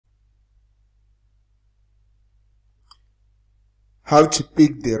how to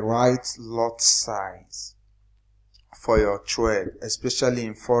pick the right lot size for your trade, especially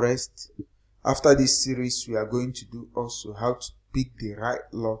in Forex. After this series, we are going to do also how to pick the right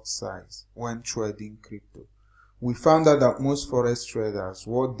lot size when trading crypto. We found out that most Forex traders,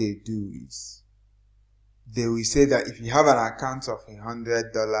 what they do is they will say that if you have an account of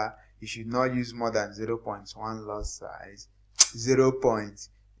 $100, you should not use more than 0.1 lot size,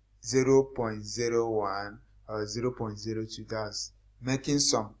 0.01 or 0.02. That's making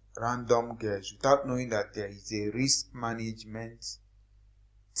some random guess without knowing that there is a risk management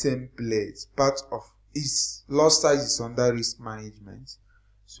template. Part of its lot size is under risk management.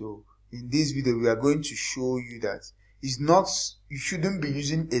 So in this video, we are going to show you that you shouldn't be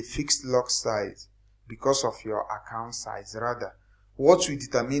using a fixed lot size because of your account size. Rather, what will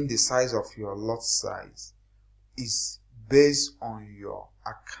determine the size of your lot size is based on your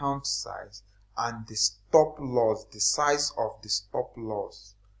account size and the stop loss, the size of the stop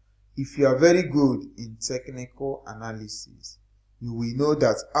loss. If you are very good in technical analysis, you will know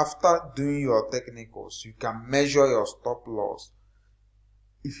that after doing your technicals, you can measure your stop loss.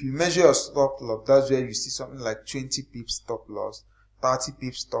 If you measure your stop loss, that's where you see something like 20 pips stop loss, 30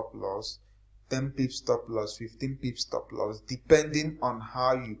 pips stop loss, 10 pips stop loss, 15 pips stop loss, depending on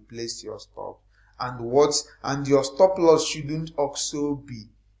how you place your stop. And your stop loss shouldn't also be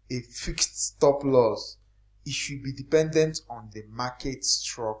a fixed stop loss. It should be dependent on the market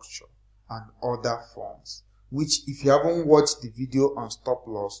structure and other forms, which if you haven't watched the video on stop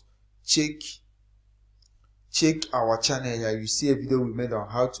loss, check our channel here. You see a video we made on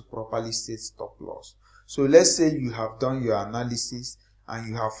how to properly set stop loss. So let's say you have done your analysis and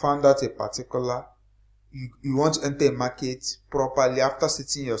you have found out a particular, you want to enter a market properly. After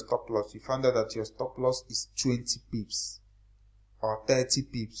setting your stop loss, you found out that your stop loss is 20 pips or 30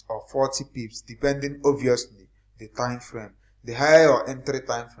 pips or 40 pips, depending obviously the time frame. The higher your entry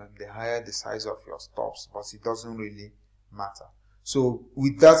time frame, the higher the size of your stops, but it doesn't really matter. So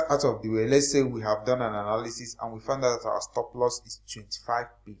with that out of the way, let's say we have done an analysis and we found out that our stop loss is 25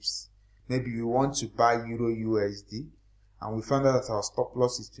 pips. Maybe we want to buy Euro USD and we found out that our stop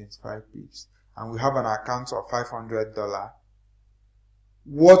loss is 25 pips and we have an account of $500.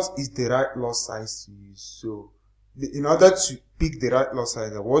 What is the right lot size to use? So in order to pick the right lot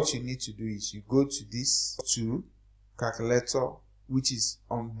size, what you need to do is you go to this tool calculator, which is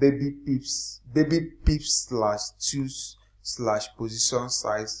on BYBIT/2/position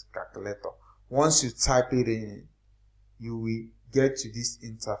size calculator. Once you type it in, you will get to this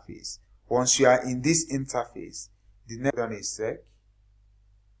interface. Once you are in this interface, the next one is sec.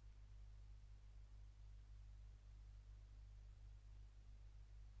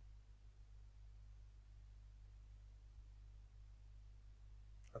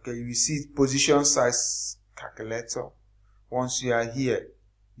 Okay, you will see position size calculator. Once you are here,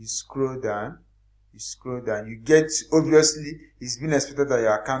 you scroll down, you get, obviously it's been expected that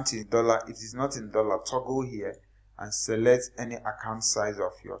your account is in dollar. If it's not in dollar, toggle here and select any account size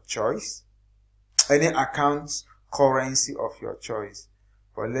of your choice, any account currency of your choice.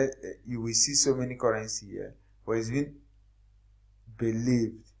 But you will see so many currency here, but it's been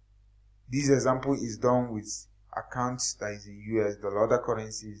believed this example is done with accounts that is in US dollar. Other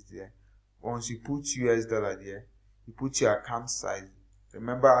currency is there. Once you put US dollar there, you put your account size.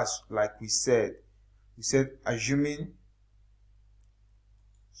 Remember, as like we said assuming,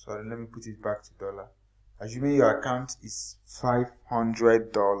 sorry, let me put it back to dollar. Assuming your account is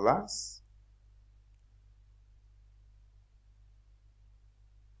 $500,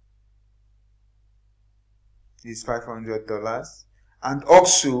 is $500. And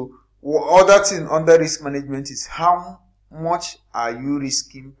also, other thing under risk management is how much are you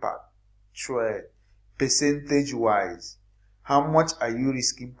risking per trade, percentage wise. How much are you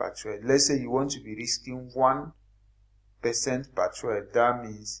risking per trade? Let's say you want to be risking 1% per trade. That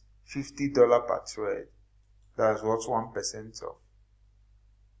means $50 per trade. That's what 1% of.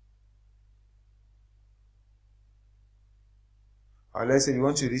 Or let's say you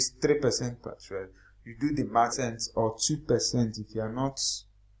want to risk 3% per trade. You do the math, or 2% if you are not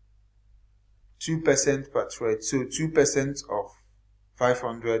 2% per trade. So 2% of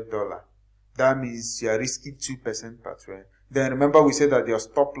 $500. That means you are risking 2% per trade. Then remember we said that your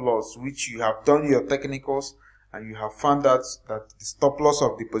stop loss, which you have done your technicals and you have found out that the stop loss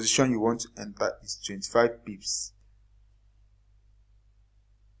of the position you want to enter is 25 pips.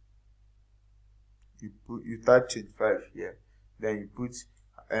 You type 25 here. Then you put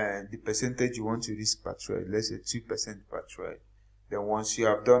the percentage you want to risk per trade. Let's say 2% per trade. Then once you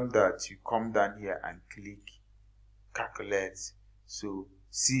have done that, you come down here and click calculate. So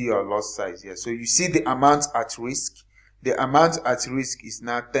see your lot size here. So you see the amount at risk, the amount at risk is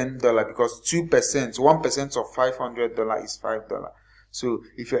now $10 because 2%, 1% of $500 is $5. So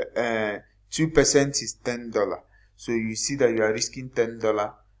if 2% is $10, so you see that you are risking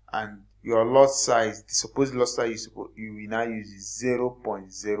 $10, and your lot size, the supposed lot size you will now use is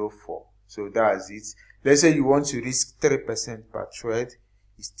 0.04. So that's it. Let's say you want to risk 3% per trade.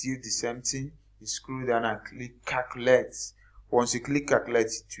 It's still the same thing. You scroll down and click calculate. Once you click calculate,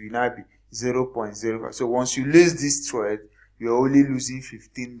 it will now be 0.05. So once you lose this trade, you're only losing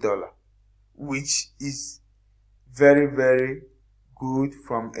 $15, which is very, very good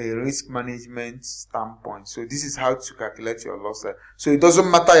from a risk management standpoint. So this is how to calculate your loss size. So it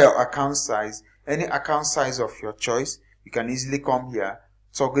doesn't matter your account size, any account size of your choice, you can easily come here,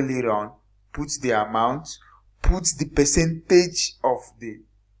 toggle it on, put the amount, put the percentage of the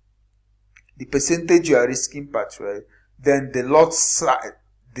percentage you are risking per trade, then the lot size,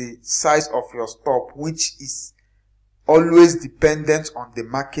 the size of your stop, which is always dependent on the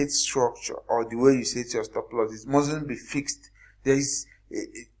market structure or the way you set your stop loss. It mustn't be fixed. There is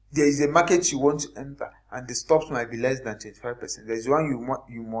a market you want to enter, and the stops might be less than 25%. There is one you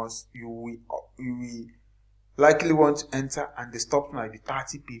will likely want to enter, and the stops might be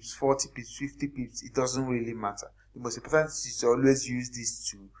 30 pips, 40 pips, 50 pips. It doesn't really matter. The most important is to always use this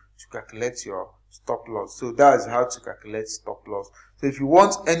to calculate your stop loss. So that's how to calculate stop loss. So if you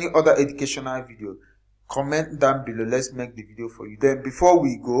want any other educational video, comment down below. Let's make the video for you. Then before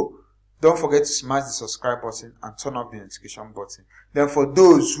we go, don't forget to smash the subscribe button and turn off the notification button. Then for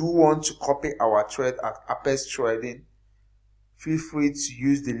those who want to copy our trade at Apex Trading, feel free to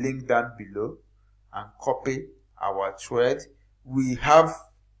use the link down below and copy our trade. We have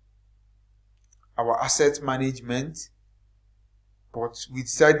our asset management, but we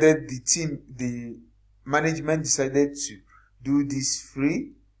decided, the management decided to do this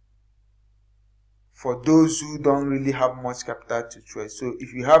free for those who don't really have much capital to trade. So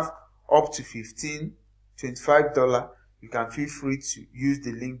if you have up to $15, $25, you can feel free to use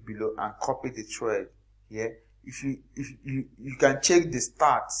the link below and copy the trade here. If you can check the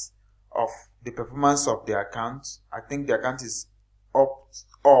stats of the performance of the account. I think the account is up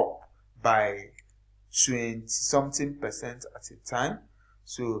by 20-something% at a time.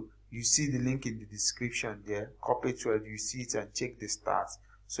 So you see the link in the description there. Copy trade, you see it and check the stats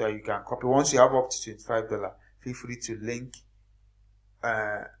so you can copy. Once you have up to $25, feel free to link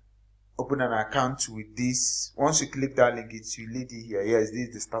open an account with this. Once you click that link, it will lead you here. Yes, this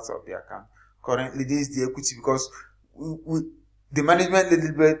is the start of the account. Currently, this is the equity because the management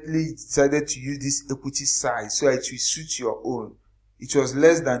deliberately decided to use this equity size so it will suit your own. It was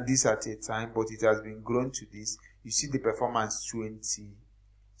less than this at a time, but it has been grown to this. You see the performance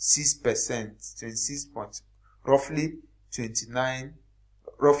 26%, 26 points, roughly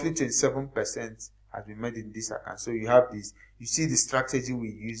 27% has been made in this account. So you have this. You see the strategy we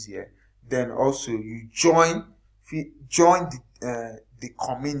use here. Then also you join the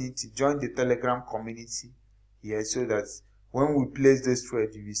community, join the Telegram community here, so that when we place this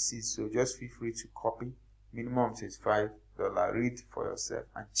trade, you will see. So just feel free to copy. Minimum $25. Read for yourself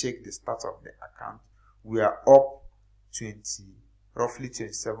and check the start of the account. We are up roughly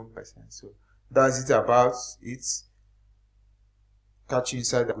 27%. So that's it about it. Catch you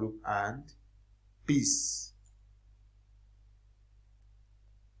inside the group, and peace.